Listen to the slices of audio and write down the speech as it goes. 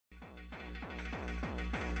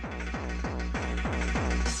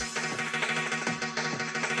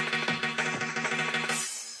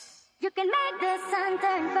the sun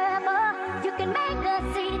turn purple, you can make the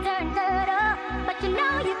sea turn turtle, but you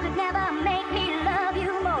know you could never make me love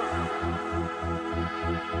you more.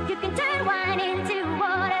 You can turn wine into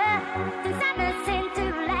water, turn sadness into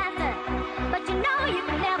laughter, but you know you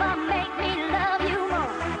could never make me love you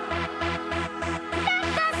more. Let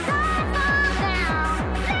the sun fall down,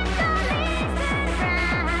 let the leaves turn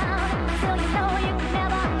brown, still you know you could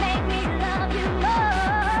never make me love you more.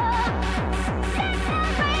 Let the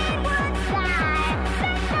rainwoods die,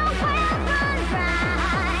 let the wells run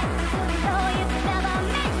dry, still you know you could never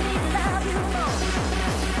make me love you more.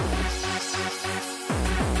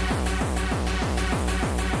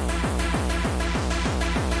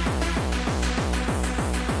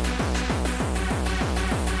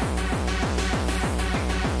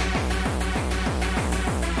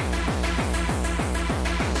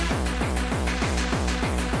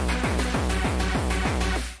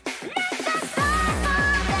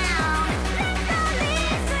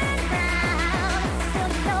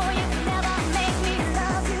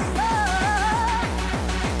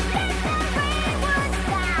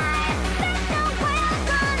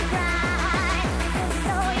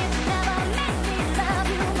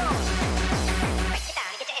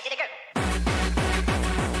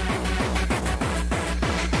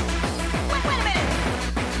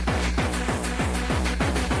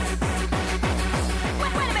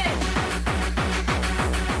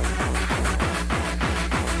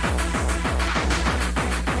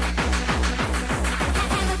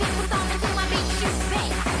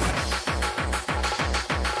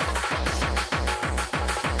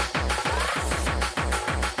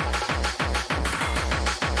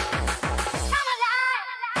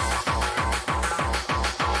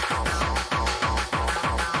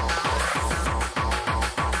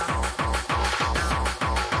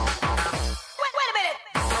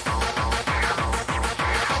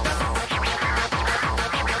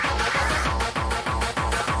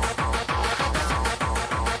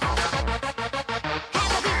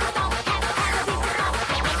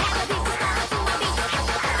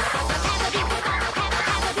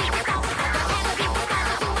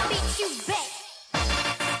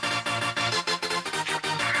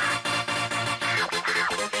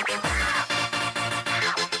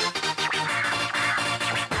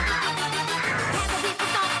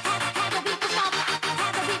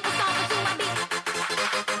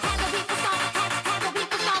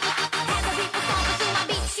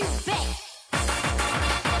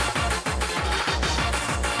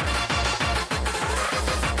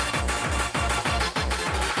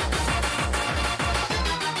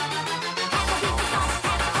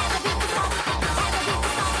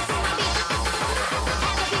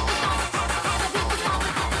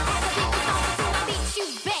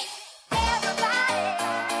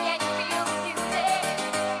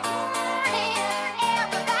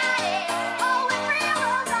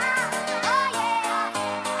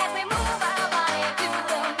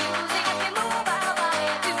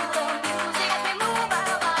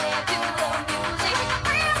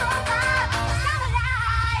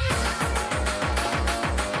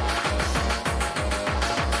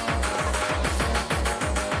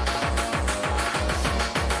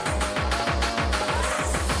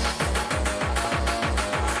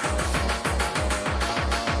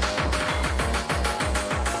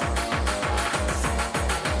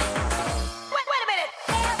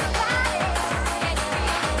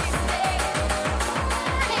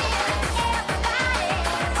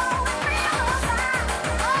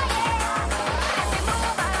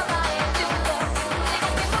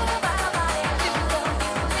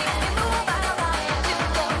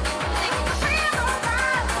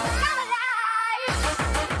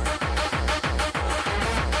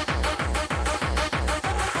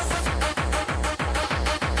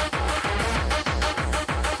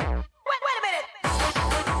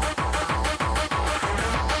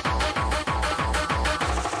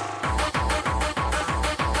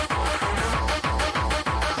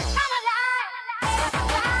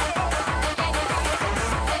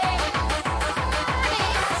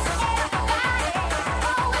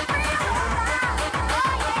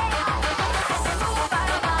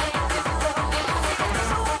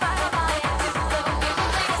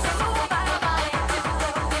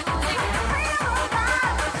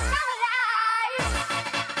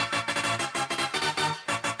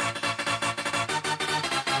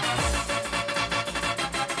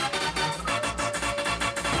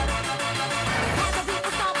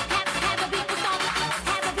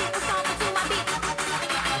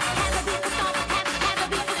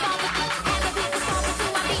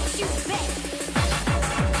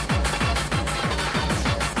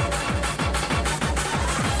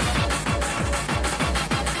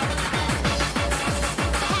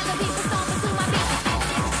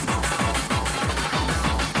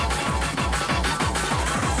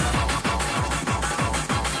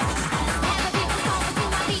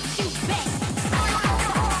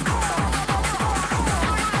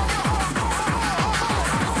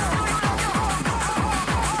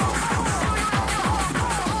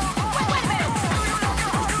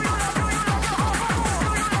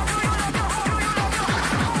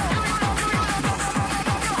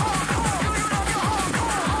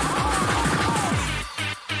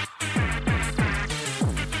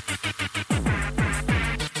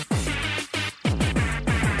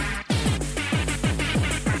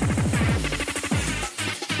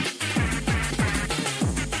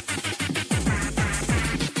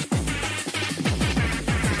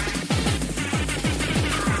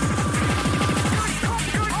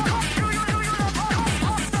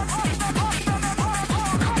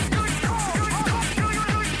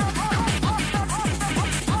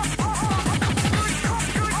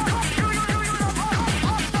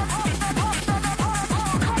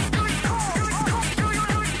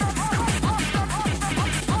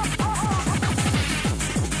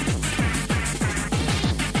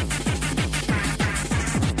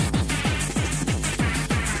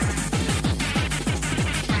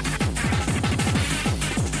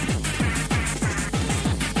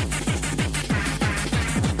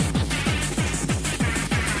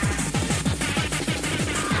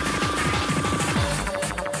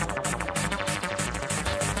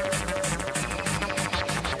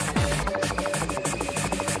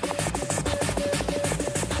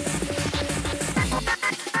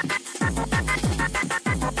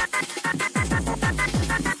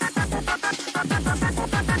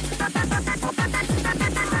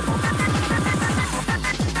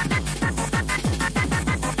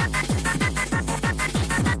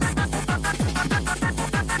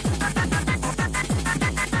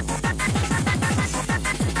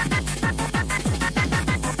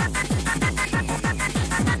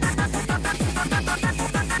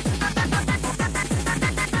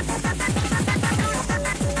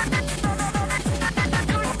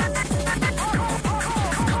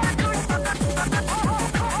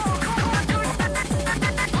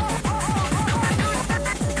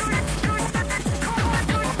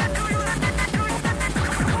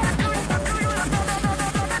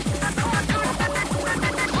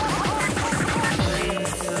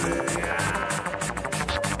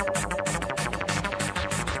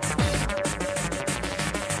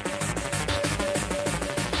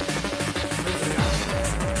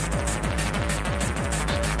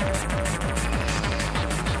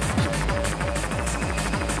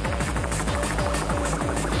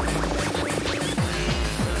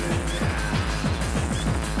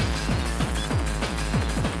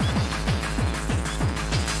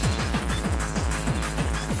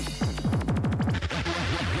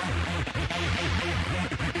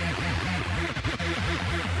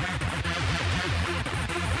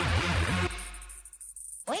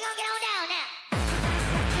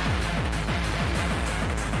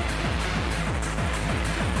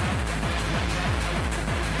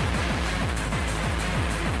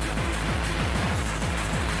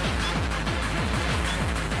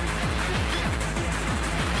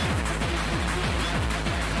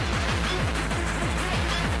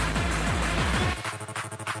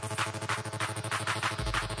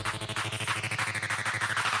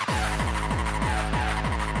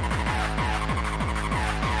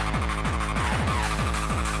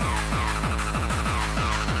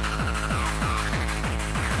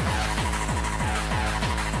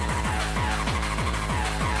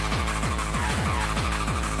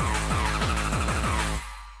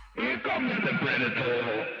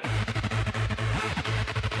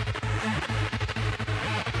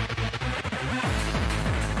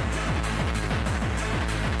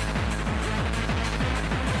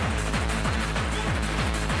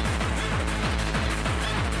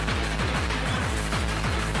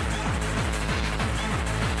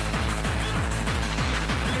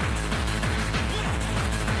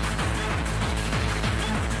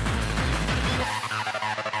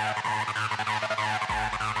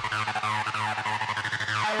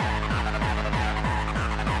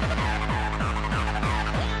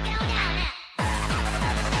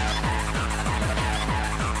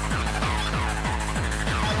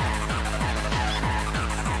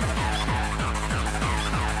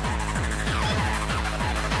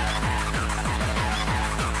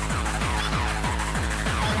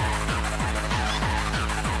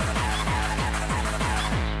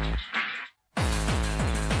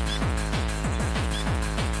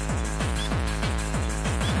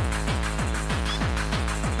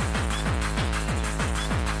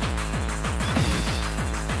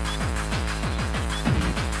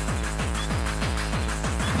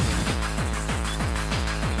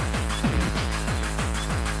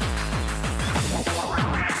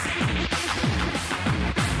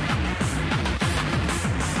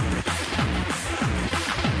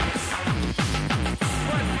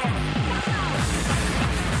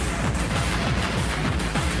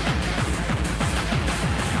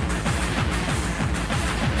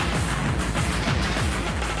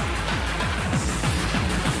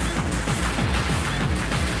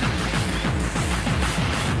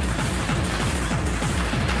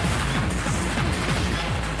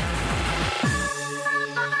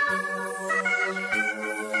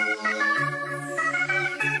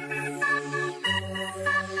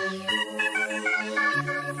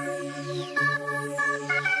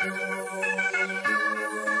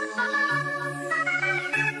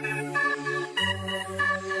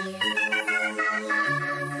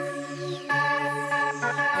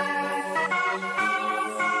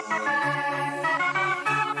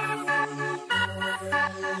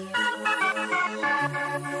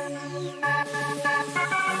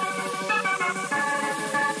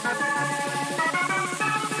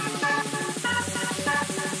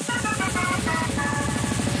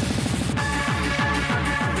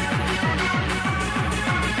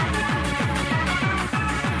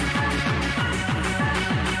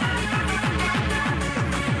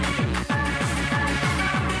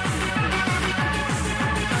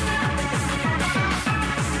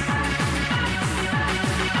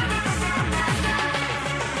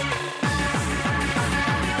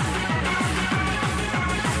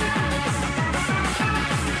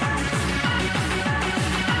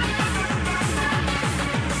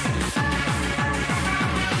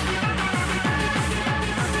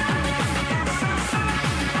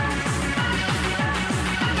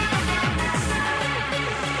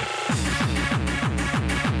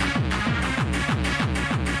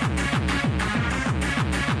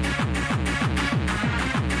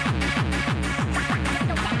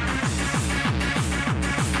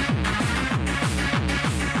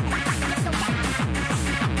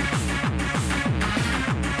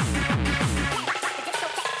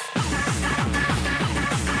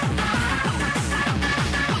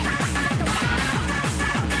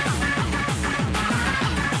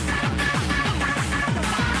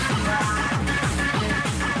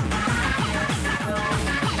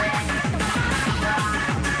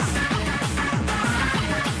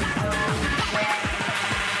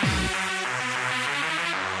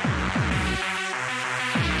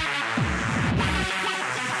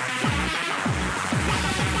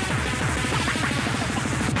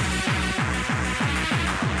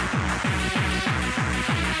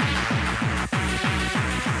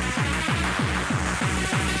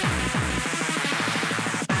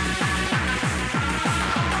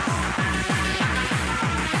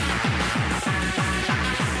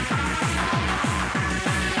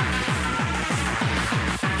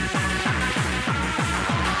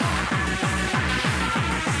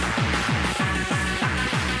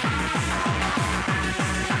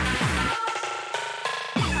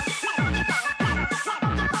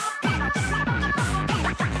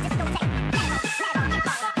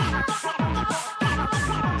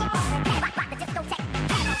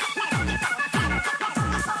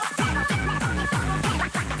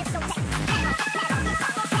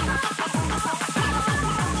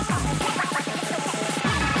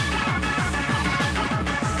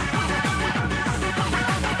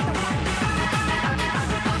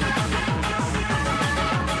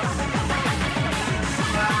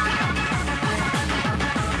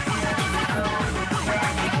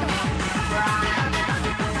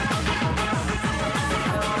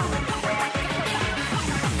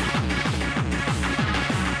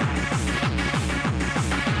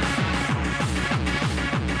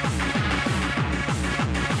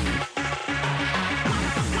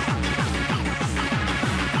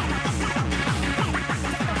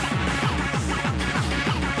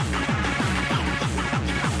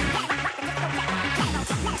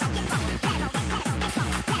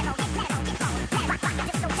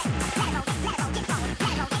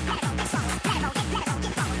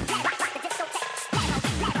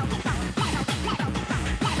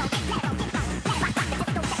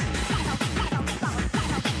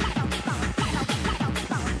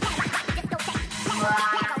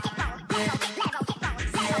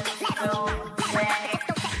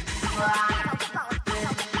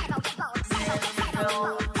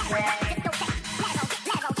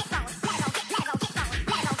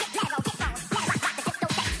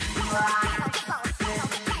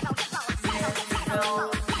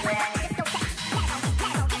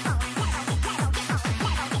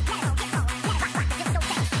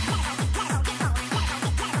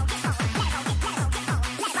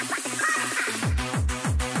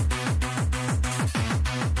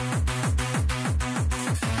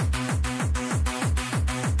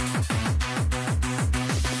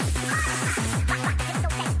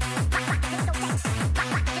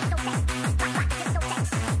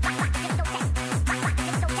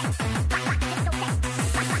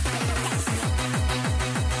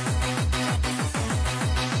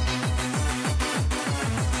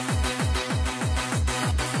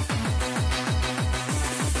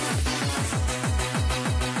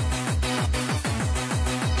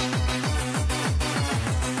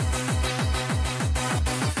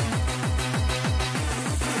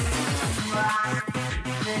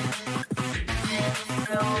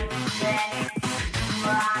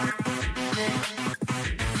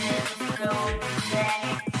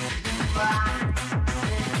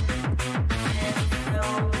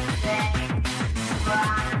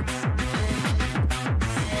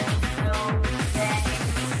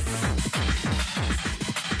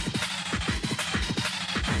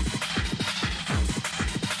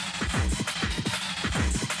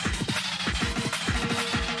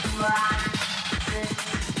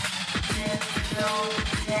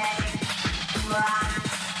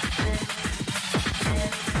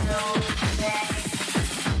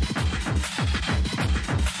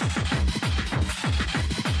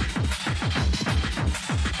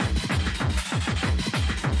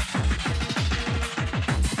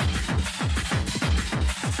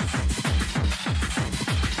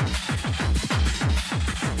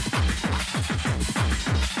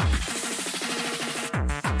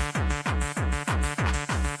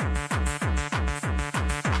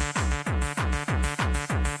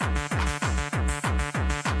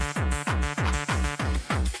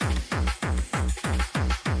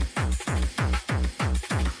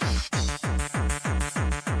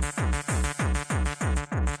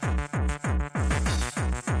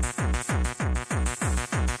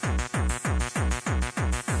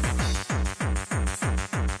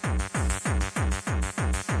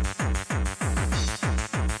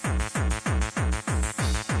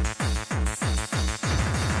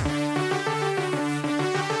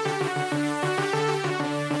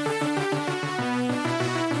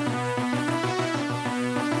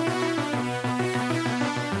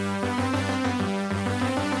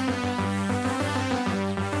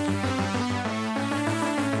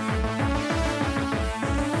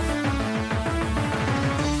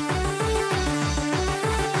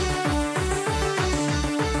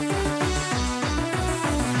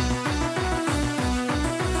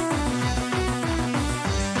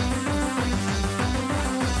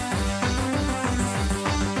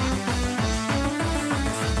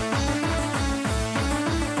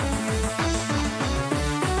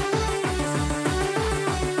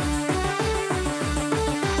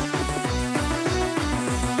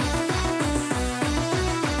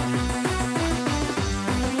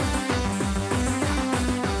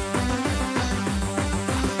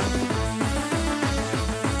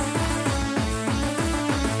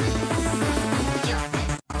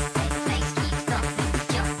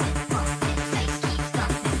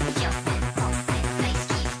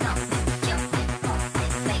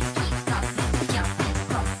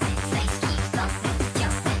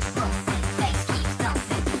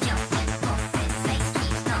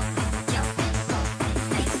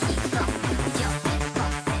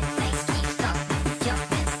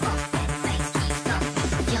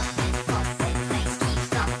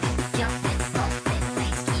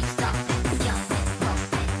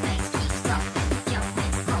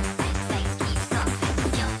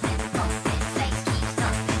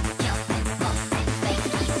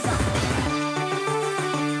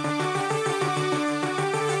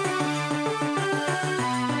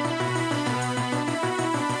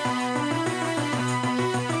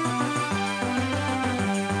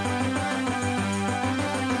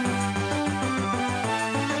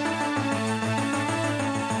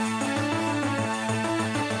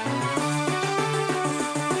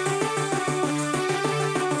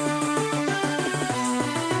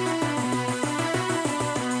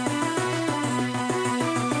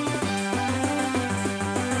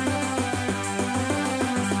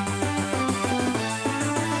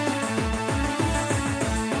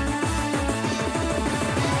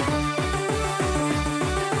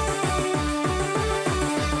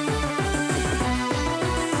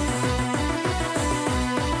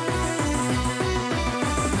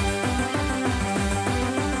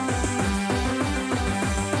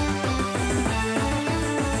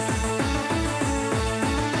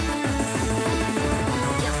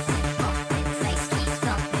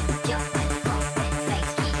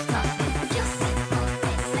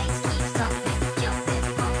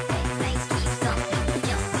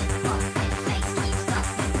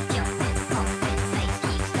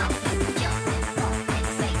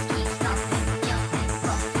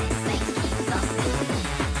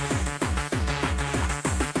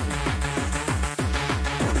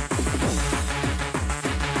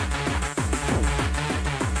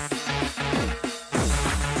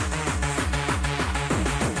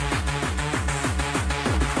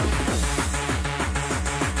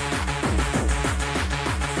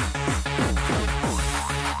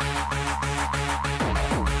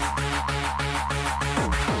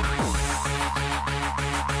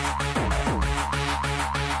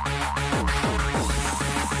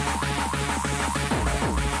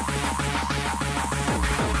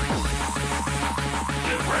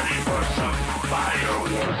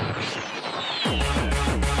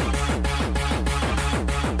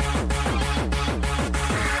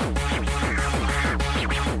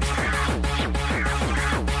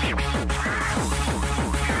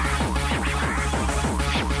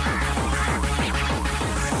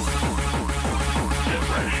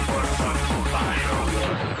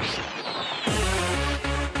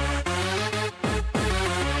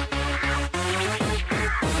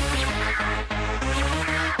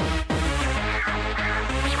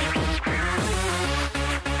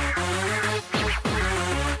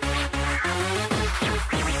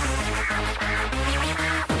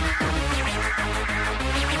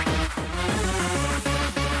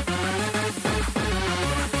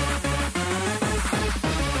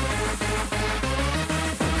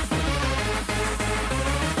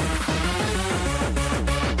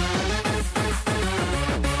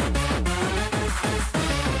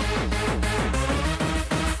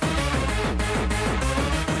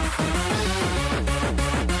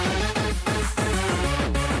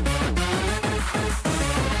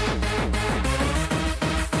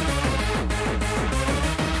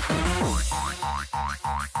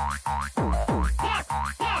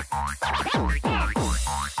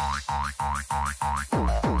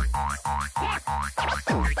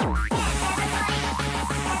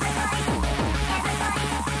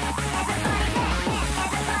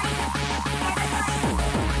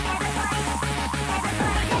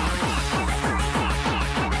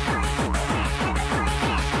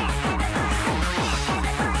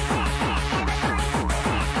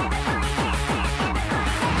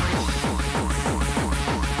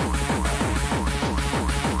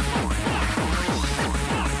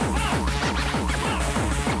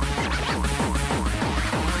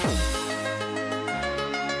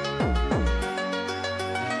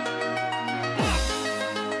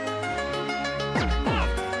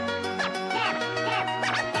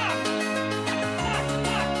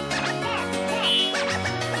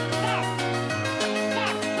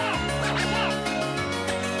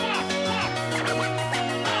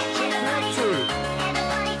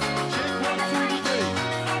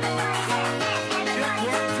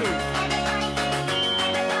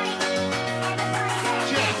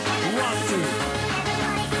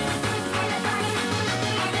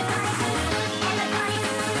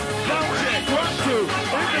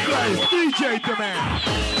 DJ Demand.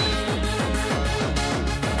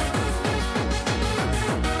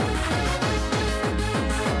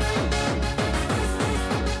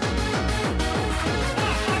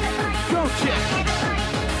 Go check.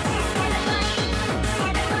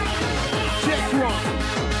 Check one.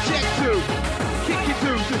 Check two. Kick it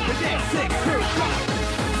two to the next 6, 2, 5.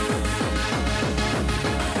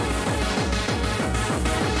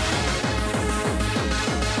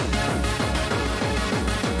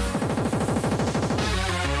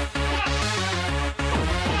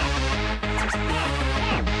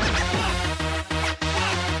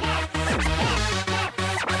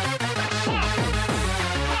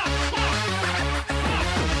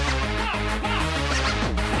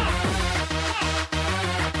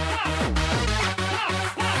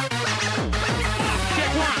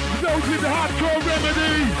 With the hardcore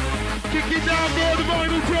remedy, kick it down for the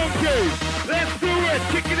vinyl junkies. Let's do it,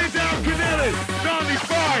 kicking it down, Kinetic.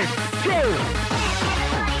 95, go.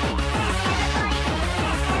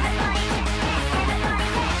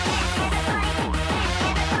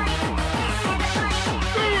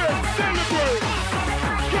 Do it, celebrate.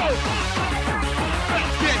 Go.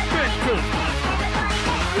 Let's get mental.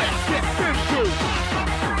 Let's get mental.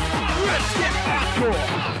 Let's get hardcore.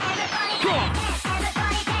 Go on.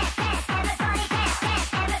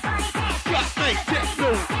 Make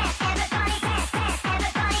techno.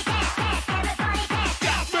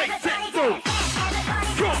 Make techno.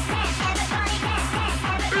 Go.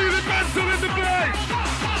 Elemental in the place.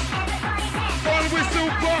 On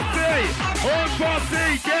whistle party. On party.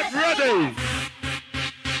 Get ready.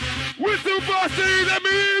 Whistle party. Let me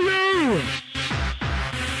hear you.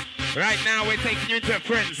 Right now we're taking you into a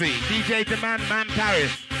frenzy. DJ Demand Man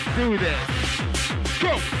Paris. Do this.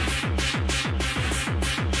 Go.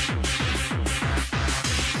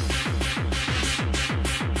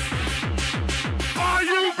 Are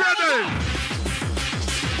you ready?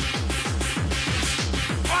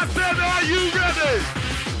 I said, are you ready?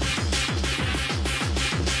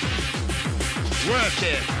 Work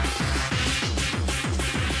it.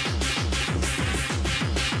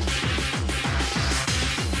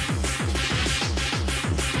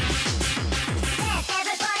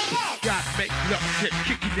 Got make love shit,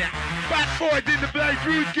 kick it down. Bad boys in the place,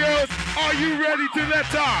 rude girls. Are you ready to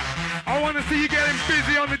let off? I want to see you getting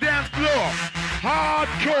busy on the dance floor.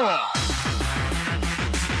 Hardcore.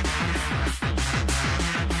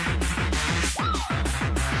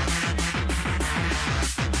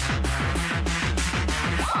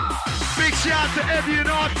 shout to Evian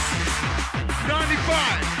Arts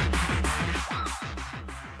 95.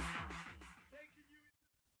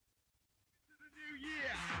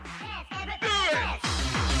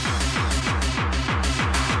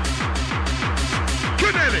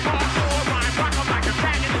 Kinetic!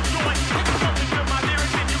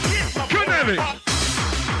 Kinetic!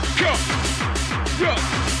 Go! Go!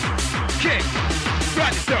 Kick!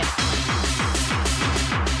 Right stuff!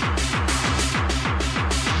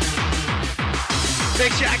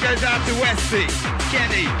 Big shout goes out to Westy,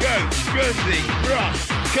 Kenny, Coach, Grundy, Ross,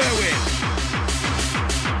 Kerwin,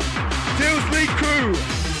 Tilsley crew.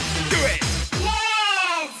 Do it!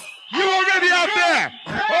 Yes! You already out there?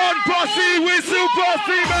 On posse, whistle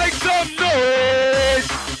posse, make some noise!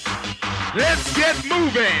 Let's get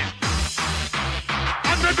moving!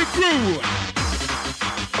 Under the groove!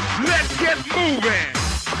 Let's get moving!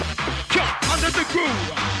 Come under the groove!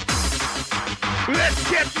 Let's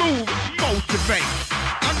get moving! Motivate!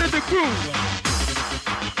 Under the groove!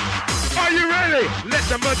 Are you ready? Let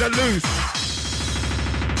the mother loose!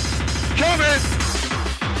 Coming!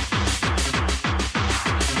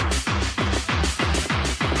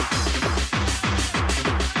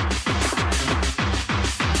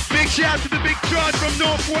 Big shout to the big charge from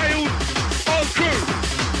North Wales, all crew.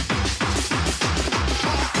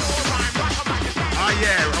 Oh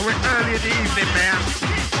yeah, we're early in the evening, man.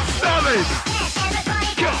 Solid.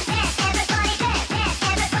 Go.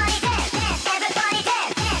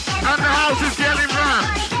 And the house is getting run.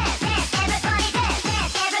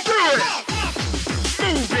 Do it.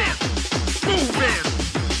 Move it. Move it.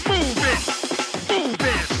 Move it. Move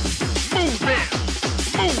it. Move it.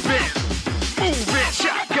 Move it. Move it.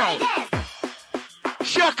 Chaco.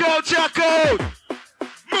 Chaco, Chaco.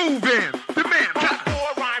 Moving. The man.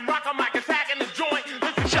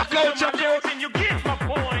 Chaco, Chaco.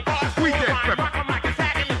 We there, Pepper.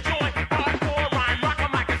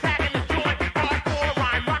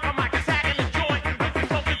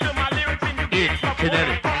 In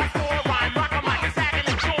Kinetic.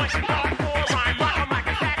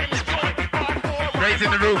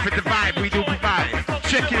 Raising the roof with the vibe, we do provide.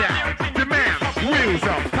 Check it out. The man, wheels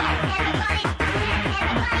of power.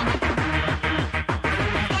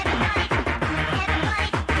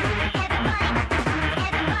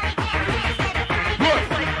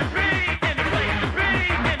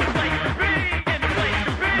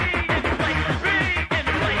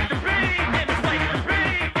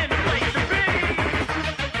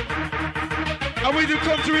 And we do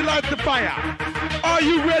come to relight the fire. Are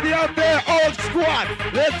you ready out there, all squad?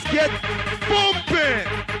 Let's get bumping.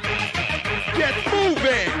 Get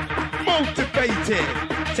moving. Motivated.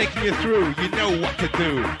 Taking you through, you know what to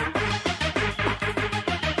do.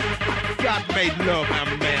 God made love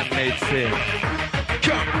and man made sin.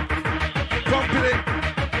 Come. Bumping it.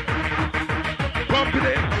 Bumping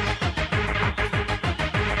it.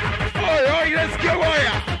 Oi, oi, let's go, oi.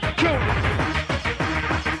 Come.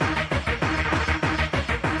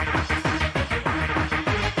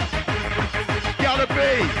 Gotta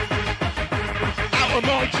be out of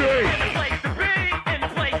Montreal.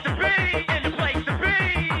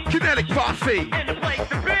 Kinetic posse.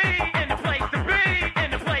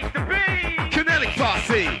 Kinetic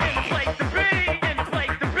posse.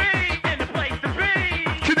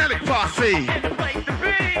 Kinetic posse.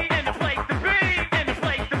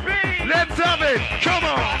 Let's have it. Come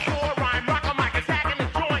on.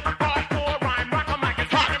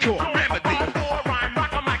 Hardcore remedy.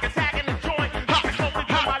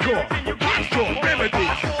 Hardcore remedy.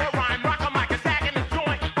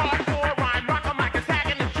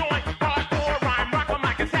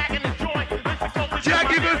 Jack,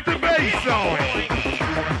 give us the bass on.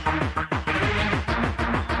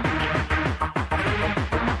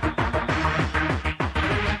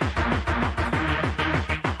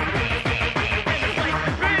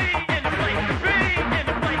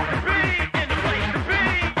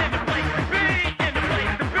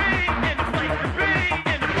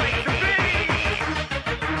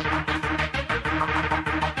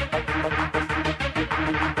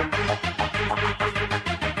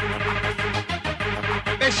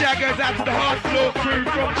 This shout goes out to the hard floor crew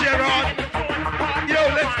from Gerard. Yo,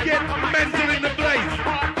 let's get mental in the place.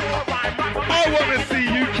 I want to see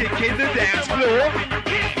you kicking the dance floor.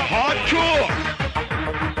 Hardcore.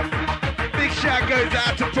 Big shout goes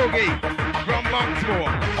out to Boogie from Monksmoor.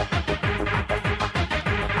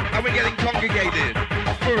 And we're getting congregated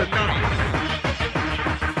for a night.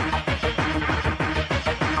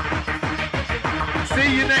 See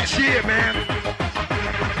you next year, man.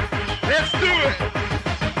 Let's do it.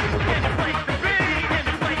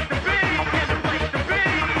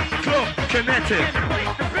 Kinetic.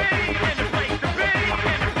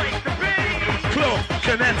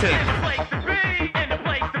 Kinetic.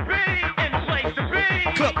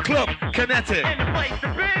 Club, Kinetic.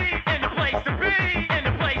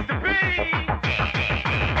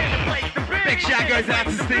 Big shout goes out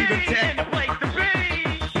to Stephen Tech.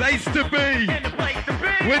 Place to be.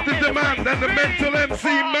 With the demand and the mental MC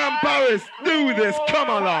manpower. Do this, come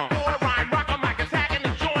along.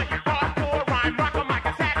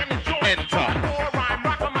 Enter.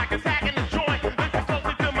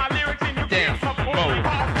 Dance mode.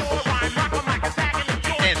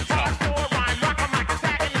 Enter.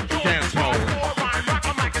 Dance mode.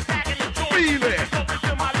 Feel it.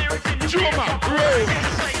 Drummer, roll.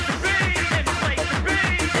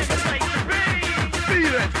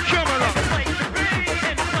 Feel it, come along.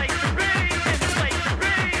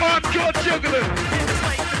 Hardcore juggling.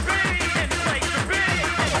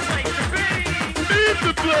 In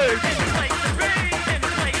the place.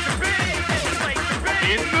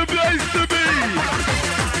 In the place to be.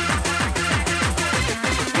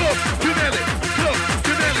 Club Kinetic, Club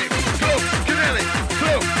Kinetic, Club Kinetic,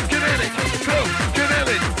 Club Kinetic, Club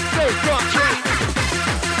Kinetic. So contract.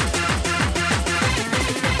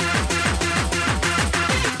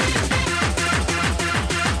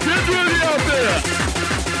 Get ready out there.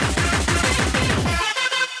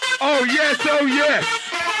 Oh yes, oh yes.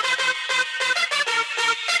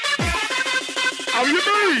 How you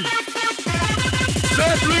mean?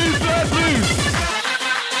 Let's lose, let's lose.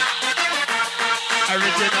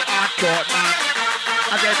 Original hardcore, man.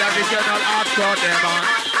 I said original hardcore, them on.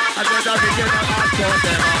 I said original hardcore,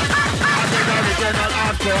 them on. I said original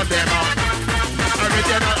hardcore, them on.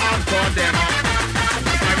 Original hardcore, them on.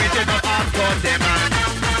 Original hardcore, them on.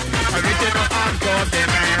 Original hardcore,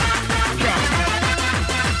 them on. Come.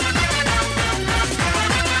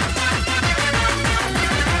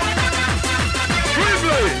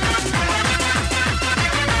 Briefly.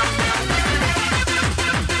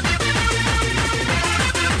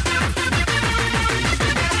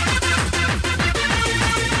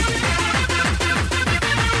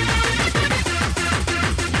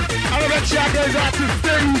 Shout goes out to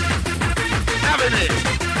Steve, having it.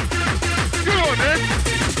 Go on then.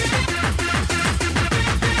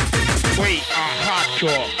 We are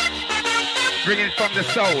hardcore, bringing from the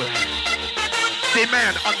soul.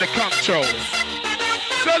 Demand under control.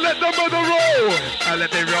 So let the mother roll. I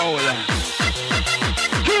let it roll.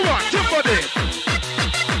 Come on, jump on it.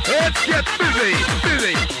 Let's get busy,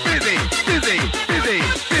 busy, busy, busy, busy,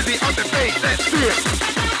 busy on the beat. Let's do it.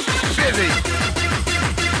 Busy.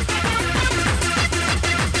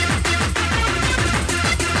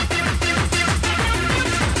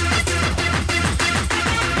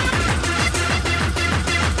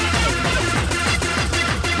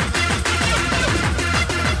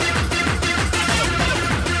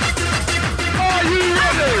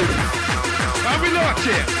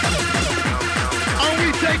 It. And we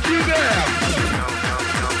take you there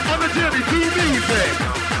on the journey to music,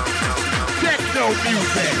 techno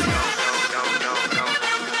music.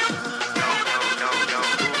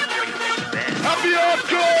 Happy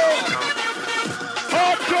hardcore,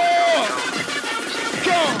 hardcore.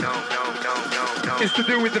 Come. It's to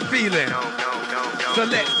do with the feeling. So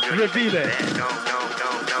let's reveal it.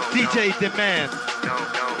 DJ Demand,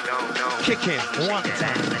 kicking one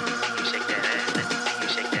time.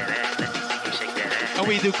 And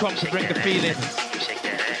we do come to bring the feeling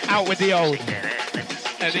out with the old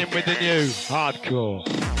and in with the new hardcore.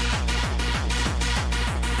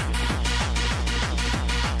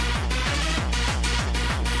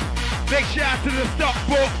 Big shout out to the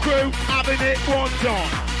Stockport crew having it one time.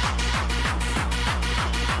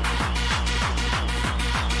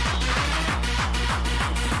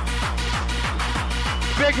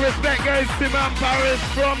 Big respect goes to Man Paris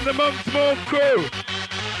from the Monksmore crew.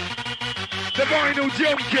 The vinyl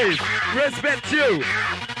junkies, respect you.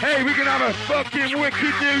 Hey, we're gonna have a fucking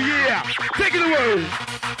wicked new year. Take it away.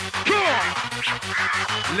 Come on.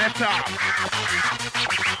 Let up.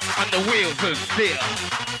 On the wheels of steel.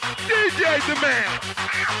 DJ the man.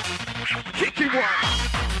 Kicking one.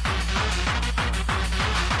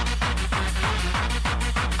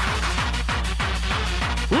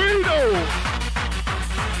 We know.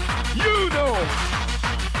 You know.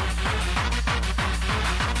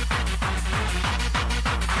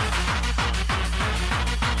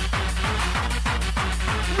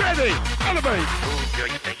 Ready, elevate. Move, girl,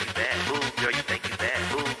 you think you bad. Move, girl, you think you bad.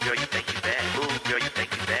 Move, girl, you think you bad. Move, girl, you think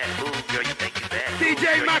you bad. Move, girl, you think you bad.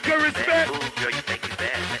 DJ Maka, respect. Move, girl, you think you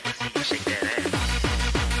bad. Let me see you shake that ass.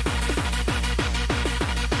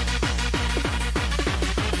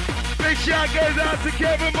 Big shout goes out to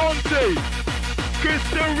Kevin Monty.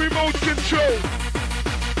 Crystal remote control.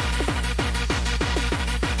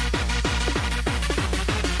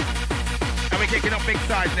 Kicking up big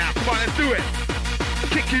sides now. Come on, let's do it.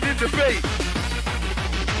 Kicking in the beat.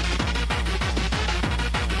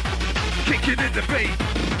 Kicking in the beat.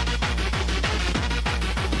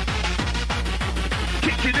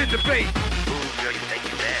 Kicking in the beat. Ooh, girl, you think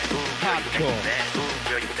you bad. Ooh, Hardcore. Ooh,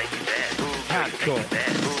 girl, you think you bad. Ooh, Hardcore.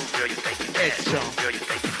 Ooh, girl, you think you bad. It's strong. Girl, you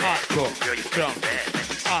think you bad. Hardcore. Girl, you Strong. think you bad.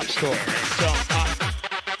 Hardcore. Strong.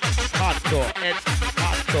 Hardcore. It's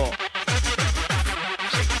hardcore.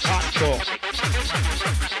 Hardcore.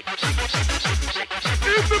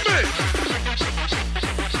 In the mix.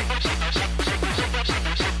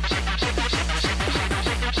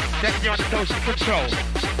 Taking you on the coast of control.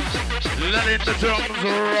 Letting the drums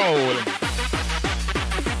roll.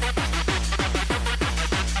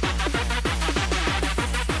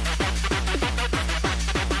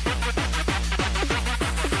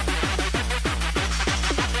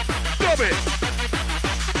 Stop it.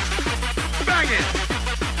 Bang it.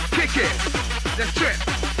 Kick it. Let's trip.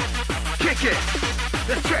 Kick it.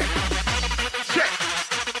 Let's trip. Trip.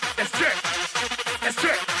 Let's trip. Let's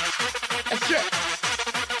trip. Let's trip.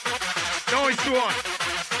 Nice one.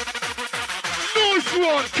 Nice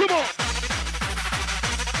one. Come on.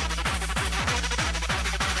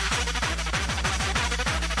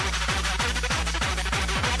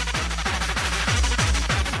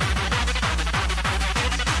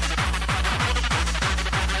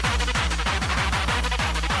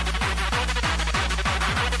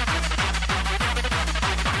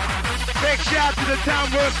 Big shout to the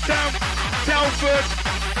Telford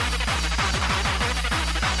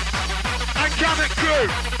and Kinetic crew.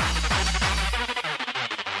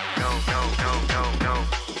 No, no, no, no, no.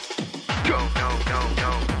 Go. No, no,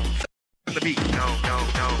 no. On the beat. No, no,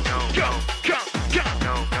 no, no. Go. Go. Go.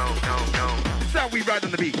 No, no, no, no. That's how we ride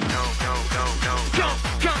on the beat. No, no, no, no. Go.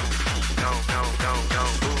 Go. No, no, no, no.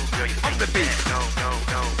 Ooh, girl, you On think the you beat. bad. No, no,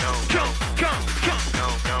 no, no. Go. Go. Go. No,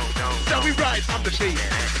 no, no, That's how we ride on the beat.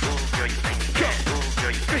 Ooh, girl, you think you bad. Ooh,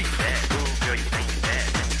 girl, you think you bad. Ooh, girl, you think you bad.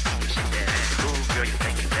 Shake that ass. Ooh, girl, you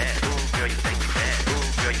think you bad. Ooh, girl, you think you bad. Ooh,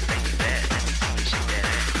 girl, you think you bad. Shake that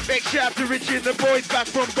ass. Big shout to Richie and the boys back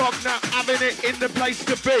from Bognor, having it in the place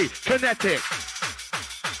to be. Kinetic.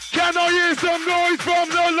 Can I hear some noise from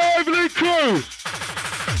the lively crew?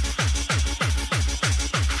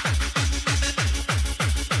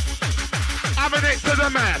 Having it to the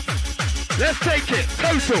max. Let's take it.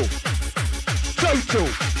 Total. Total.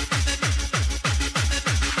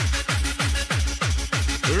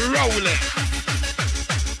 Rolling.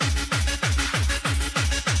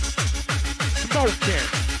 Smoking.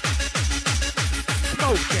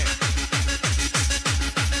 Smoking.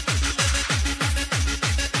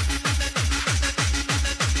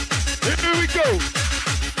 Here we go.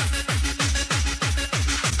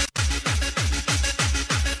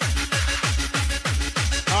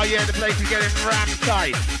 Oh yeah, the place is getting rammed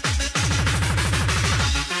tight.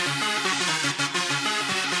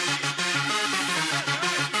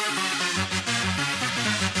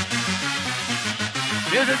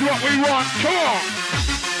 This is what we want. Come on.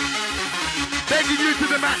 Taking you to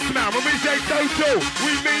the max now. When we say total,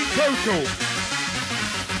 we mean total.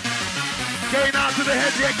 Going out to the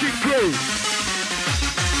head wrecking crew.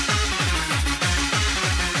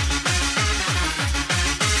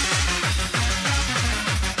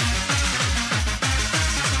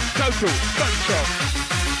 Total control.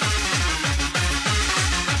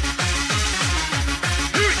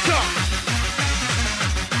 Here it comes.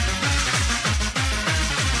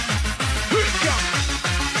 Here it comes.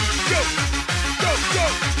 Go, go, go,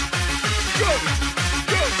 go,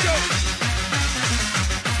 go, go.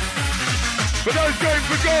 For those going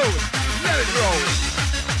for gold, let it roll.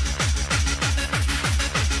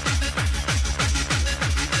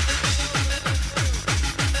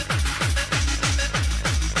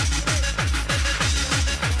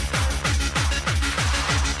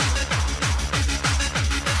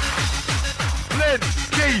 Lynn,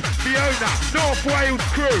 Keith, Fiona, North Wales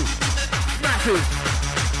crew. Massive.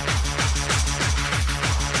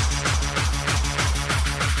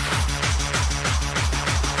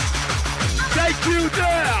 Take you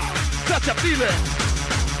there. Such a feeling.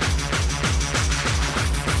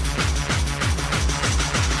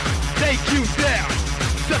 Take you there.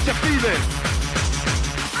 Such a feeling.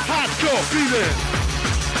 Hardcore feeling.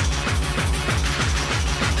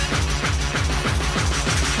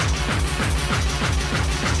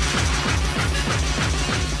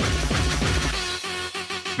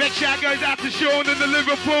 Big shout goes out to Sean and the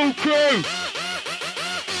Liverpool crew.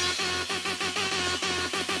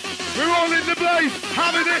 We're all in the place,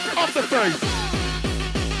 having it off the face.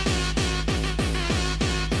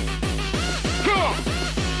 Come on.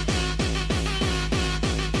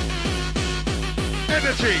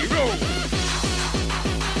 Energy, roll.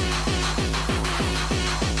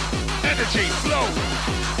 Energy, flow.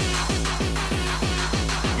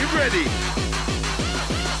 You ready?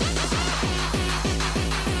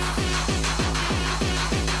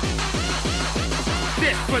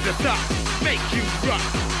 Sit for the top, make you rock.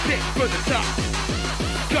 Sit for the top.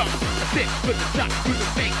 Come, sit for the top, gonna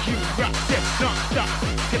make you rock. Sit non-stop,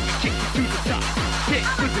 let me kick you to the top. Sit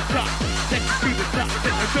to the top, take you to the top.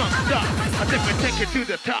 Sit non-stop, I let me take you to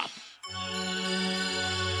the top.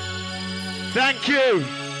 Thank you.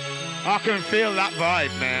 I can feel that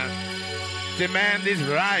vibe, man. Demand is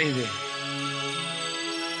rising.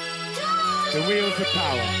 The wheels of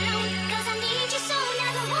power.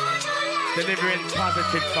 Delivering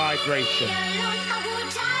positive vibration.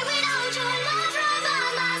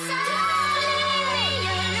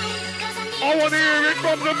 I want to hear it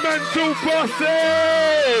from the mental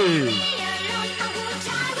posse.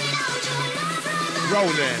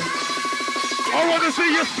 Rolling. I want to see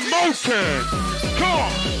you smoking. Come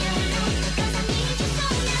on.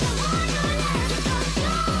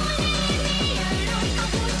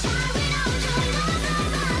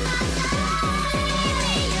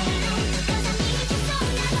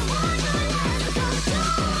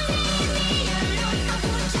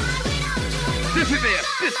 This is it.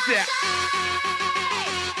 This is it.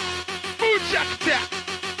 Food jack tap.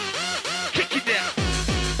 Kick it down.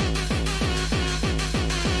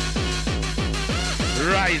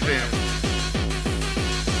 Rising.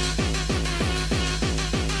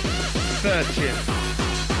 Searching.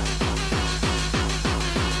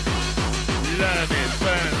 Learning.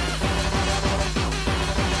 Burning.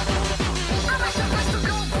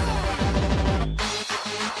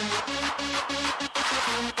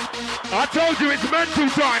 I told you it's mental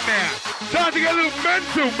time now. Time to get a little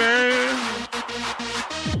mental, man.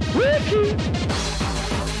 Wiki.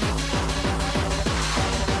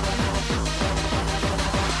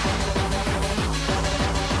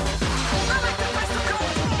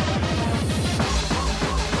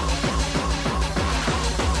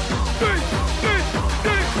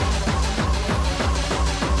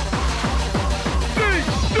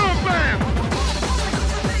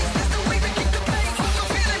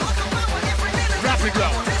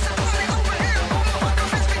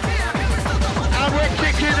 And we're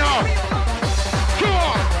kicking off. Come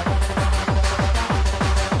on.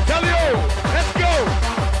 Tell you, let's go.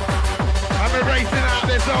 I'm erasing out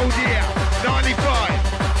this old year. 95.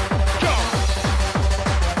 Go.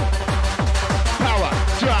 Power,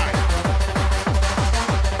 drive.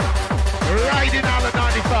 Riding out the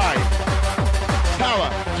 95. Power,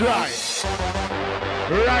 drive.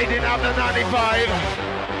 Riding out the 95.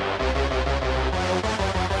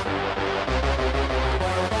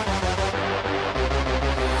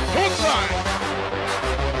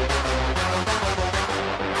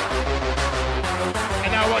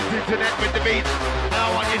 And I want you to connect with the beat. And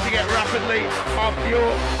I want you to get rapidly off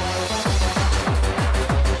your...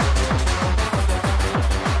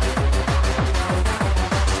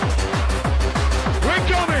 We're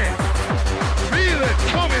coming! Feel it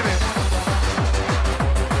coming in!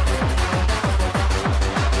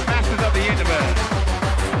 Masters of the universe.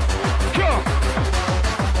 Come!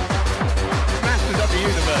 Masters of the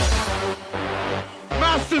universe.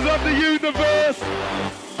 Masters of the universe,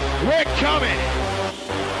 we're coming.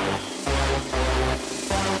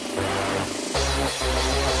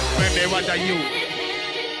 Remember what are you?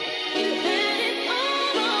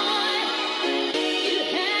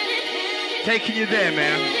 Taking you there,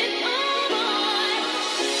 man.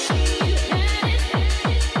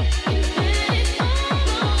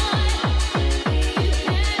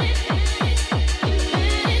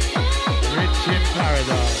 Rich in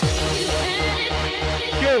paradise.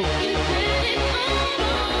 Go.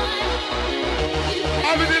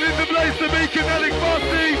 I've been in the place to be Kinetic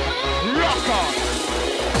Posse. Rock on.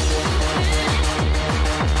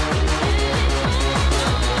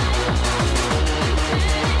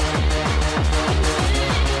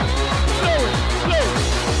 Slow it, slow it.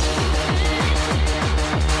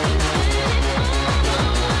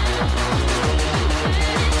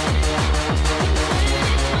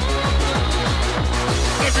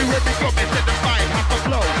 Everywhere we go, we set the vibe, have a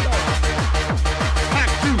flow.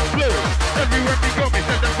 Have to flow. Everywhere we go, we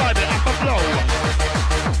set the vibe, have a flow.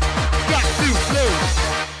 Got to flow.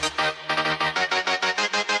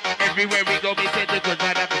 Everywhere we go, we set the good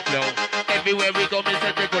vibe, have a flow. Everywhere we go, we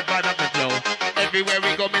set the good vibe, have a flow. Everywhere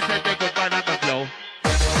we go, we set the good vibe, have a flow.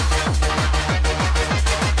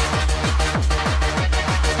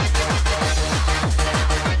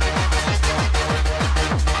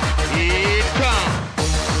 It comes.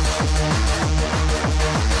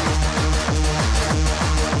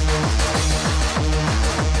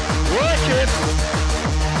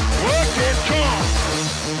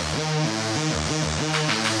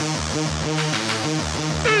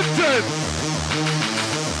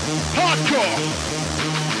 Hardcore.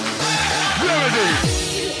 Remedy.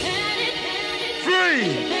 Free.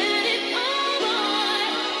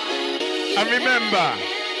 And remember,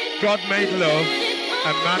 God made love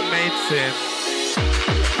and man made sin.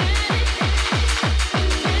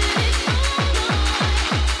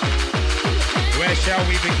 Where shall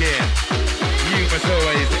we begin? You must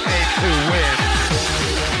always aim to win.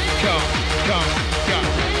 Come, come, come.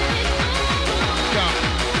 Come.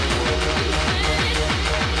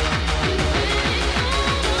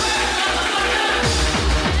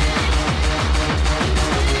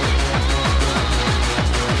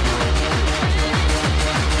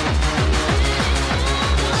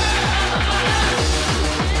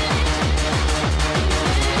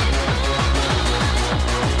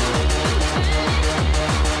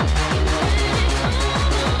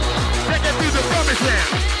 Take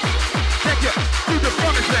it to the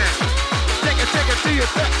promised land. Take it to your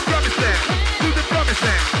promised land. To the promised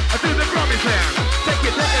land. To the promised land. Take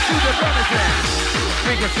it to the promised land.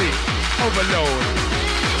 Frequency overload.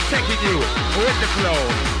 Taking you with the flow.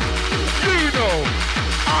 You know,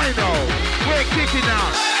 I know, we're kicking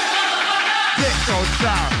out. Techno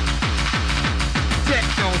style.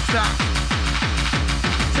 Techno style.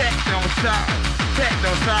 Techno style.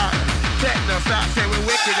 Techno style. Techno style. Say we're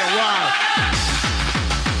wicked and wild.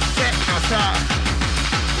 Techno style.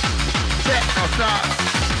 Techno style.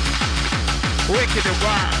 Wicked and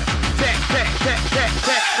wild.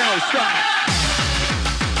 Techno style.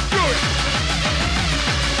 Do it.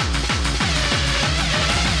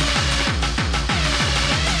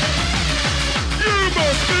 You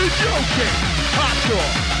must be joking.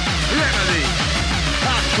 Hardcore. Remedy.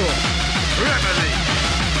 Hardcore. Remedy.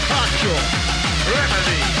 Hardcore.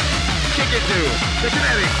 Remedy. Kick it to the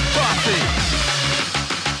Kinetic Party.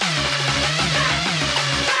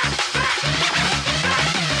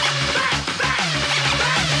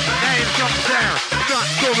 Comes down, not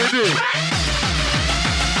coming in.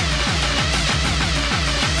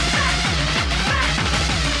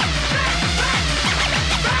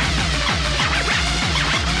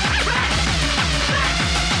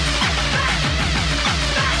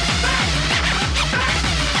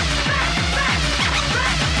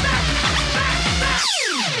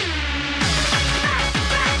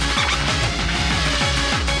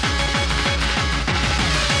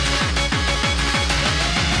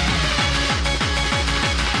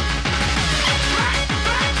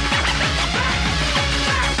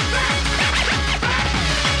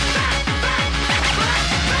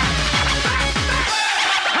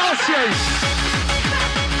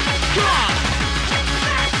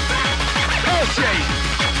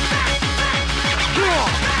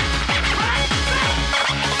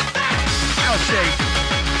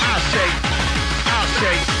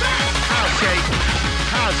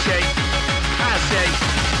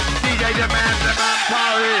 DJ the man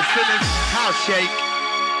power is finished. House shake.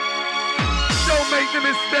 Don't make the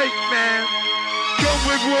mistake, man. Come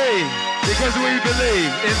with we, because we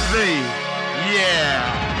believe in thee. Yeah.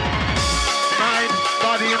 Mind,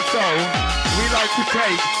 body and soul, we like to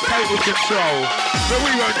take total control. But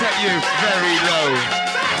we won't take you very low.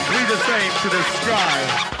 We the same to the sky.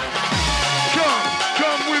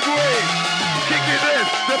 Come with we. Kick it this,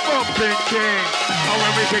 the bumping king. And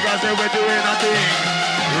when we kick, I say we're doing our thing.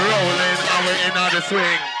 Rolling, and we're in on the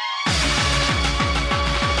swing.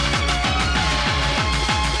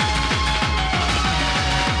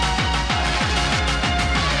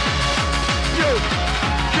 Yo,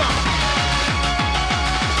 come.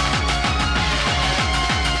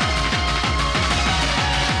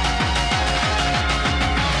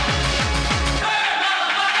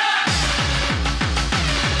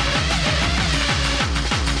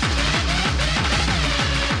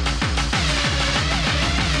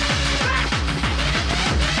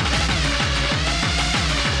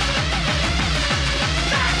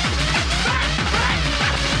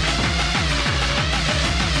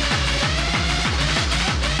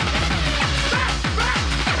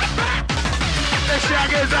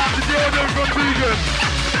 Shaggers after Jordan from Vegan.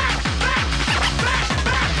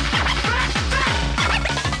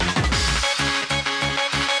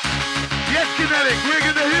 Yes, Kinetic, we're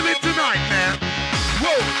gonna heal it tonight, man.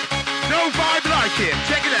 Whoa, no vibe like it.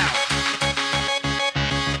 Check it out.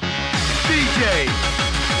 DJ,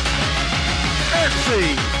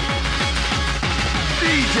 MC,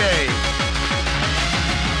 DJ,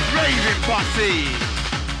 Raving Posse.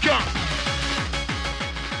 Come.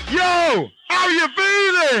 Yo! How you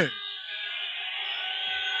feeling?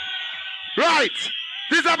 Right,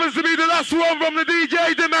 this happens to be the last one from the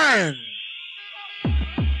DJ Demand.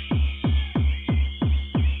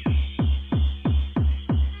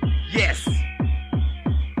 Yes.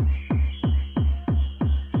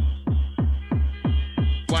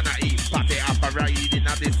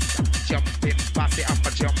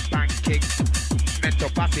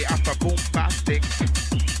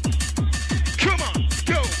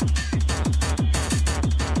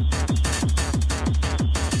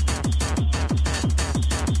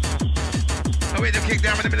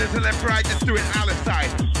 there's a left, right, let's do it other side,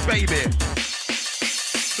 baby.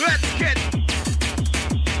 Let's get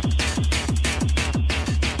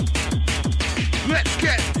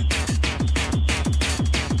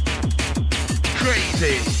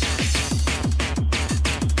crazy.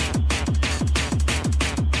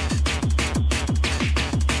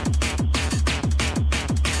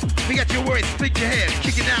 Forget your words, think your head,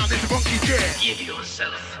 kick it down, there's a funky chair. Give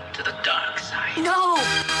yourself to the dark side. No!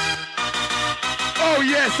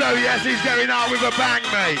 Oh yes, he's going out with a bang,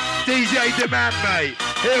 mate. DJ Demand, mate.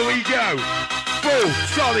 Here we go. Full,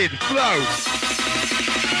 solid flow.